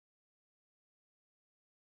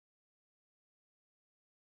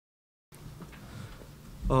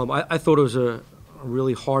I thought it was a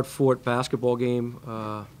really hard-fought basketball game.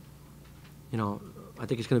 You know, I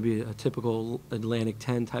think it's going to be a typical Atlantic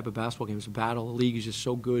 10 type of basketball game. It's a battle. The league is just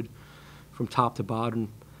so good from top to bottom.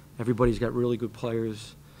 Everybody's got really good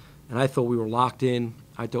players. And I thought we were locked in.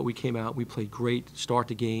 I thought we came out, we played great, start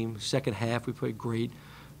the game. Second half, we played great.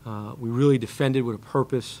 We really defended with a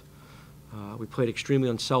purpose. We played extremely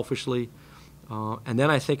unselfishly. And then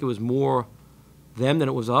I think it was more them than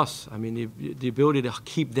it was us. I mean, the ability to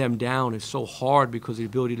keep them down is so hard because of the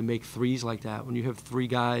ability to make threes like that. When you have three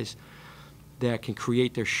guys that can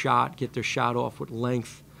create their shot, get their shot off with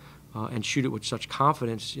length, and shoot it with such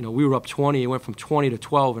confidence. You know, we were up 20. It went from 20 to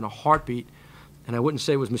 12 in a heartbeat. And I wouldn't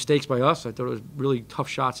say it was mistakes by us. I thought it was really tough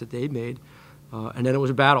shots that they made. And then it was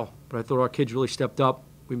a battle. But I thought our kids really stepped up.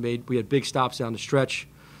 We had big stops down the stretch,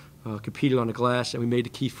 competed on the glass, and we made the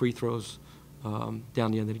key free throws down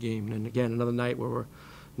the end of the game. And again, another night where we're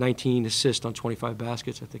 19 assists on 25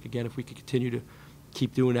 baskets. I think, again, if we could continue to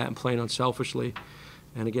keep doing that and playing unselfishly,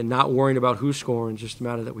 and again, not worrying about who's scoring, just a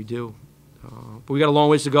matter that we do. But we got a long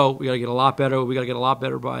ways to go. We got to get a lot better. We got to get a lot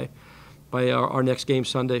better by our next game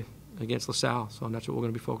Sunday against LaSalle. So that's what we're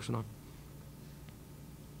going to be focusing on.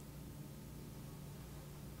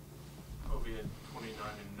 Ovi at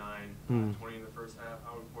 29-9, 20 in the first half.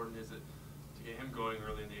 How important is it to get him going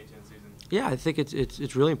early in the A-10 season? Yeah, I think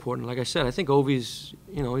it's really important. Like I said, I think Ovi's,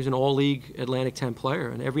 you know, he's an all-league Atlantic 10 player,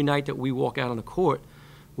 and every night that we walk out on the court,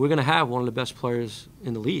 we're going to have one of the best players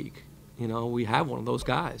in the league. You know, we have one of those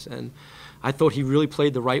guys, and I thought he really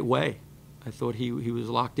played the right way. I thought he was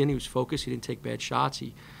locked in, he was focused, he didn't take bad shots,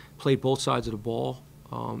 he played both sides of the ball.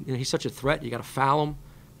 You know, he's such a threat. You got to foul him,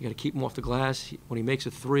 you got to keep him off the glass. When he makes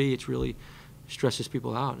a three, it really stresses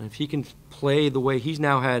people out. And if he can play the way he's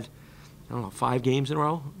now had, I don't know, 5 games in a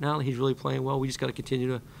row now, he's really playing well. We just got to continue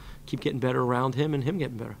to keep getting better around him and him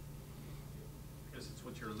getting better. I guess it's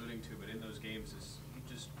what you're alluding to, but in those games, is he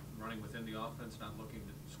just running within the offense, not looking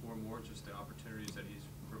to score more, just the opportunities that he's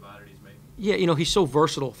provided, he's making? Yeah, you know, he's so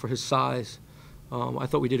versatile for his size. I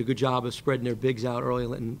thought we did a good job of spreading their bigs out early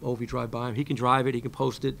and letting Ovi drive by him. He can drive it, he can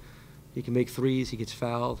post it, he can make threes, he gets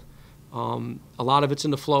fouled. A lot of it's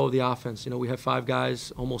in the flow of the offense. You know, we have 5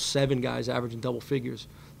 guys, almost 7 guys averaging double figures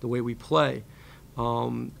the way we play.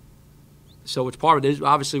 So it's part of it.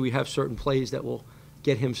 Obviously, we have certain plays that will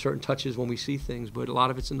get him certain touches when we see things, but a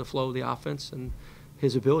lot of it's in the flow of the offense and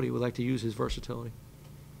his ability. We like to use his versatility.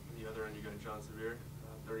 On the other end, you got John Severe,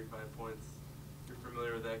 35 points. You're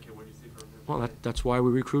familiar with that kid. What do you see from him? Well, that's why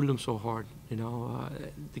we recruited him so hard. You know,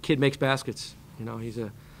 the kid makes baskets. You know, he's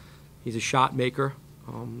a shot maker.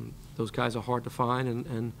 Those guys are hard to find,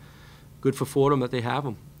 and good for Fordham that they have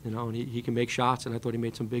him. You know, and he can make shots, and I thought he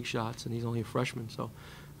made some big shots, and he's only a freshman, so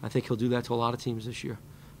I think he'll do that to a lot of teams this year.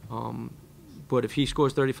 But if he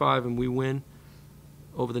scores 35 and we win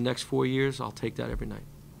over the next 4 years, I'll take that every night.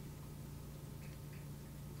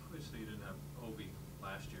 Obviously, you didn't have Obi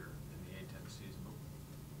last year in the A-10 season, but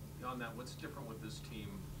beyond that, what's different with this team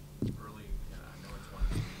early? I know it's one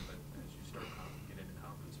team, but as you start getting into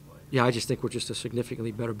conference play. Yeah, I just think we're just a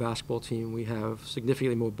significantly better basketball team. We have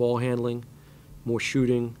significantly more ball handling, more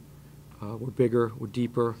shooting. We're bigger, we're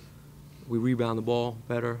deeper. We rebound the ball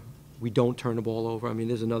better. We don't turn the ball over. I mean,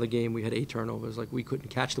 there's another game we had 8 turnovers. Like, we couldn't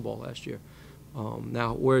catch the ball last year.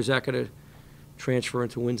 Now, where is that going to transfer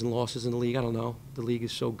into wins and losses in the league? I don't know. The league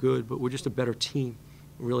is so good, but we're just a better team.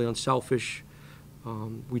 We're really unselfish.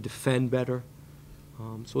 We defend better.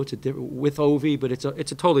 So it's a different with Ovi, but it's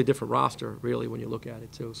a totally different roster, really, when you look at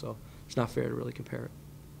it too. So it's not fair to really compare it.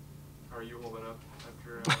 How are you holding up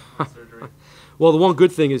after surgery? Well, the one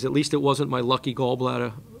good thing is at least it wasn't my lucky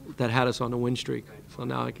gallbladder that had us on the win streak. So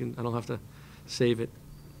now I don't have to save it.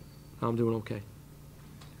 I'm doing okay.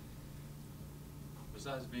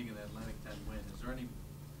 Besides being an Atlantic 10 win, is there any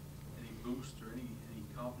boost or any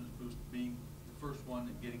confidence boost being the first one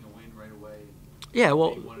and getting a win right away? Yeah,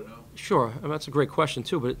 well, you want to know? Sure. I mean, that's a great question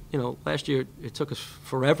too. But you know, last year it took us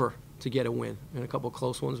forever to get a win. And a couple of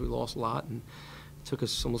close ones, we lost a lot, and it took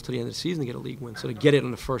us almost to the end of the season to get a league win. So to get it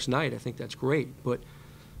on the first night, I think that's great. But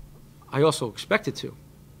I also expected to.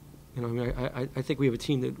 You know, I mean, I think we have a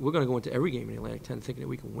team that we're going to go into every game in the Atlantic 10 thinking that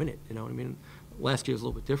we can win it. You know what I mean? Last year was a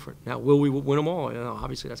little bit different. Now, will we win them all? You know,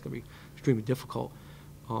 obviously, that's going to be extremely difficult.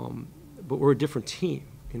 But we're a different team,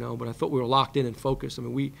 you know. But I thought we were locked in and focused. I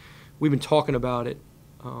mean, we've been talking about it,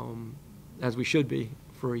 as we should be,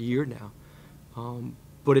 for a year now.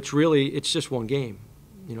 But it's just one game.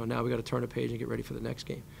 You know, now we got to turn the page and get ready for the next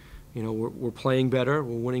game. You know, we're playing better.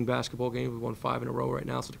 We're winning basketball games. We won 5 in a row right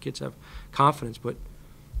now, so the kids have confidence. But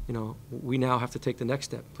you know, we now have to take the next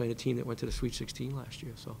step, playing a team that went to the Sweet 16 last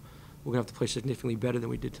year. So we're going to have to play significantly better than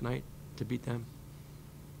we did tonight to beat them.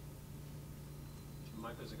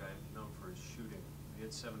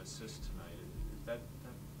 7 assists tonight. Is that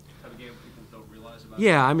type of game people don't realize about?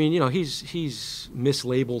 Yeah, I mean, you know, he's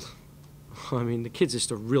mislabeled. I mean, the kid's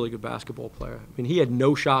just a really good basketball player. I mean, he had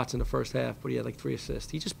no shots in the first half, but he had like 3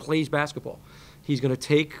 assists. He just plays basketball. He's going to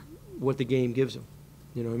take what the game gives him.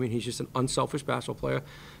 You know what I mean? He's just an unselfish basketball player.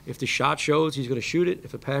 If the shot shows, he's going to shoot it.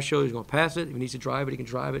 If the pass shows, he's going to pass it. If he needs to drive it, he can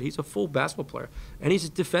drive it. He's a full basketball player. And he's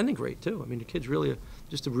defending great, too. I mean, the kid's really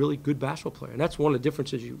just a really good basketball player. And that's one of the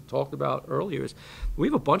differences you talked about earlier is we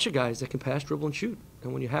have a bunch of guys that can pass, dribble, and shoot.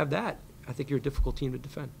 And when you have that, I think you're a difficult team to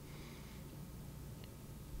defend.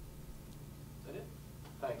 Is that it?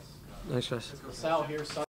 Thanks. Thanks, guys. Sal here.